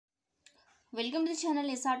Welcome to the channel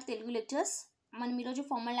ఎస్ఆర్ట్ Telugu lectures. మనం ఈరోజు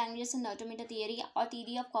formal languages and automated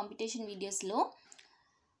theory of competition వీడియోస్లో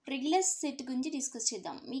regular set గురించి discuss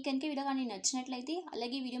చేద్దాం. మీకు కనుక వీడియో కానీ నచ్చినట్లయితే,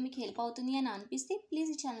 అలాగే వీడియో మీకు హెల్ప్ అవుతుంది అని అనిపిస్తే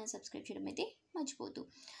ప్లీజ్ ఈ ఛానల్ సబ్స్క్రైబ్ చేయడం అయితే మర్చిపోతూ.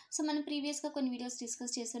 సో మనం ప్రీవియస్గా కొన్ని వీడియోస్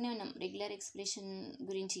డిస్కస్ చేస్తూనే ఉన్నాం రెగ్యులర్ ఎక్స్ప్రెషన్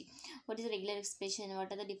గురించి. What is regular expression,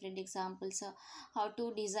 what are the different examples, how to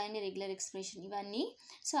design regular expression, ఇవన్నీ.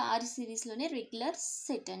 సో ఆర్ సిరీస్లోనే రెగ్యులర్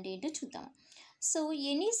సెట్ అంటే ఏంటో చూద్దాం. So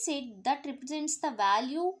any set that represents the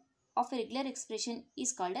value of a regular expression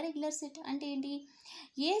is called a regular set. అంటే ఏంటి,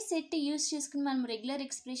 ఏ set use చేసుకుని మనం regular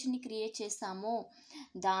ఎక్స్ప్రెషన్ని create చేస్తామో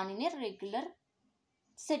దానినే రెగ్యులర్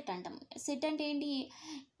సెట్ అంటాం. సెట్ అంటే ఏంటి,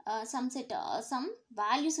 సమ్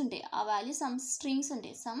వాల్యూస్ ఉంటాయి, ఆ వాల్యూ సమ్ స్ట్రింగ్స్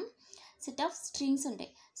ఉంటాయి, సమ్ సెట్ ఆఫ్ స్ట్రింగ్స్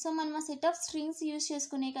ఉంటాయి. సో మనం ఆ సెట్ ఆఫ్ స్ట్రింగ్స్ యూస్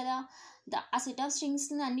చేసుకునే కదా, ఆ సెట్ ఆఫ్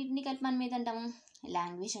స్ట్రింగ్స్ అన్నింటినీ కలిపి మనం ఏదంటాము,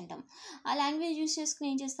 లాంగ్వేజ్ అంటాం. ఆ లాంగ్వేజ్ యూస్ చేసుకుని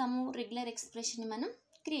ఏం చేస్తాము, రెగ్యులర్ ఎక్స్ప్రెషన్ని మనం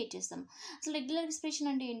క్రియేట్ చేస్తాము. అసలు రెగ్యులర్ ఎక్స్ప్రెషన్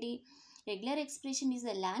అంటే ఏంటి, regular expression is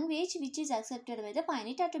the language which is accepted by the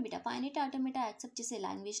finite automata. Finite automata accept చేసే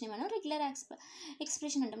లాంగ్వేజ్ని మనం రెగ్యులర్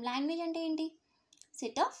ఎక్స్ప్రెషన్ అంటాం. లాంగ్వేజ్ అంటే ఏంటి,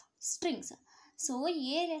 set of strings. So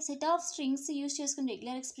A set of strings use చేసుకుని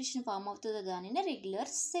రెగ్యులర్ ఎక్స్ప్రెషన్ ఫామ్ అవుతుందో దానినే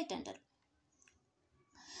రెగ్యులర్ సెట్ అంటారు.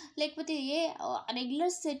 లేకపోతే ఏ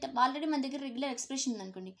రెగ్యులర్ సెట్, ఆల్రెడీ మన దగ్గర రెగ్యులర్ ఎక్స్ప్రెషన్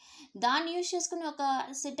ఉందనుకోండి, దాన్ని యూజ్ చేసుకుని ఒక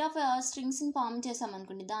సెట్ ఆఫ్ స్ట్రింగ్స్ని ఫామ్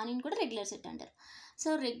చేసామనుకోండి, దానిని కూడా రెగ్యులర్ సెట్ అంటారు.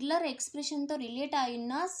 సో రెగ్యులర్ ఎక్స్ప్రెషన్తో రిలేట్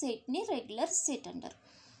అయిన సెట్ని రెగ్యులర్ సెట్ అంటారు.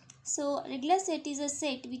 So regular set is a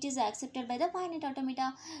set which is accepted by the finite automata.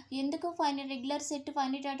 ఎందుకు రెగ్యులర్ సెట్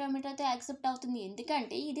ఫైనైట్ ఆటోమేటాతో యాక్సెప్ట్ అవుతుంది,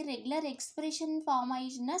 ఎందుకంటే ఇది రెగ్యులర్ ఎక్స్ప్రెషన్ ఫామ్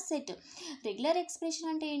అయిన సెట్. రెగ్యులర్ ఎక్స్ప్రెషన్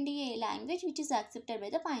అంటే ఏంటి, ఏ language which is accepted by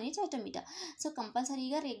the finite automata. So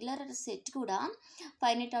కంపల్సరీగా regular set కూడా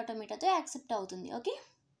finite ఆటోమేటాతో accept అవుతుంది. ఓకే,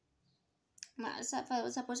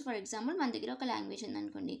 సపోజ్ ఫర్ ఎగ్జాంపుల్ మన దగ్గర ఒక లాంగ్వేజ్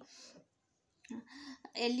ఉందనుకోండి,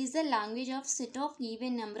 L is the language of set of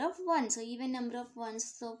even number of ones. So even number of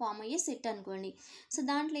వన్స్తో form అయ్యే set అనుకోండి. So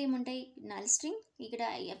దాంట్లో ఏముంటాయి, నల్ స్ట్రింగ్, ఇక్కడ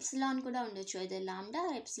ఎప్సిలాన్ కూడా ఉండొచ్చు, అదే లాండా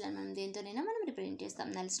ఎప్సిలాన్, మనం దేంతోనైనా మనం రిప్రజెంట్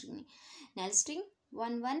చేస్తాం నల్ స్ట్రింగ్ని. నల్ స్ట్రింగ్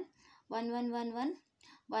 1 1 1 1 1 1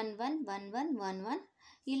 1 1 1 1 1 1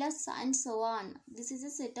 ఇలా and so on. This is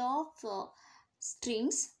a set of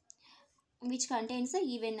strings which contains the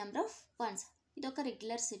even number of once. ఇది ఒక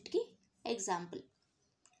రెగ్యులర్ సెట్కి ఎగ్జాంపుల్.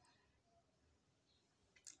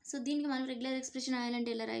 సో దీనికి మనం రెగ్యులర్ ఎక్స్ప్రెషన్ రాయాలంటే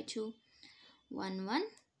ఎలా రాయొచ్చు, 1 1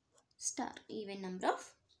 star even number of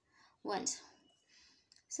once.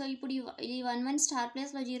 So ఇప్పుడు ఈ 1 1 స్టార్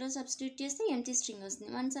ప్లేస్లో 0 సబ్స్టిట్యూట్ చేస్తే ఎంటీ స్ట్రింగ్ వస్తుంది,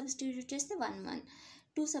 1 సబ్స్టిట్యూట్ చేస్తే 1 1,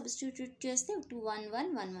 2 సబ్స్టిట్యూట్ చేస్తే 2 1 1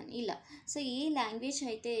 1 1 ఇలా. సో ఏ లాంగ్వేజ్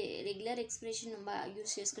అయితే రెగ్యులర్ ఎక్స్ప్రెషన్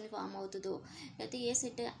యూస్ చేసుకుని ఫామ్ అవుతుందో, లేకపోతే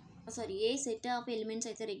ఏ సెట్ ఆఫ్ ఎలిమెంట్స్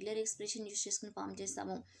అయితే రెగ్యులర్ ఎక్స్ప్రెషన్ యూస్ చేసుకుని ఫామ్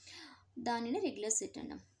చేస్తామో దానిని రెగ్యులర్ సెట్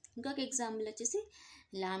అంటాం. ఇంకొక ఎగ్జాంపుల్ వచ్చేసి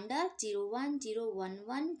లాండా 0 1 0 1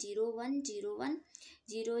 1 0 1 0 1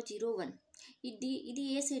 0 0 1. ఇది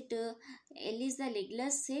ఏ set, L is the regular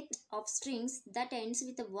set of strings that ends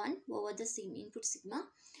with a 1 over the input sigma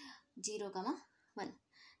 0, 1.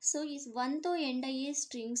 So ఈ 1తో ఎండ్ అయ్యే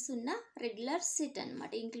స్ట్రింగ్స్ ఉన్న రెగ్యులర్ సెట్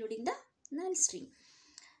అనమాట, including the null string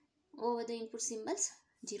over the input symbols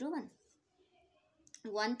 0 1,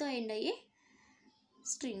 1తో end అయ్యే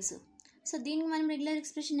strings. So దీనికి మనం regular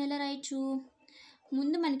expression ఎలా రాయొచ్చు,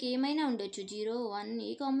 ముందు మనకి ఏమైనా ఉండొచ్చు, 0 1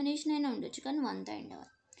 ఏ కాంబినేషన్ అయినా ఉండొచ్చు, కానీ 1తో ఎండ్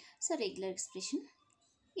అవ్వాలి. సో రెగ్యులర్ ఎక్స్ప్రెషన్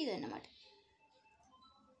ఇదన్నమాట.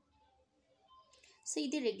 సో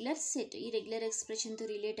ఇది రెగ్యులర్ సెట్, ఈ రెగ్యులర్ ఎక్స్ప్రెషన్తో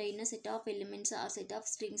రిలేట్ అయిన సెట్ ఆఫ్ ఎలిమెంట్స్ ఆ సెట్ ఆఫ్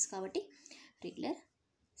స్ట్రింగ్స్ కాబట్టి రెగ్యులర్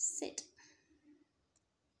సెట్.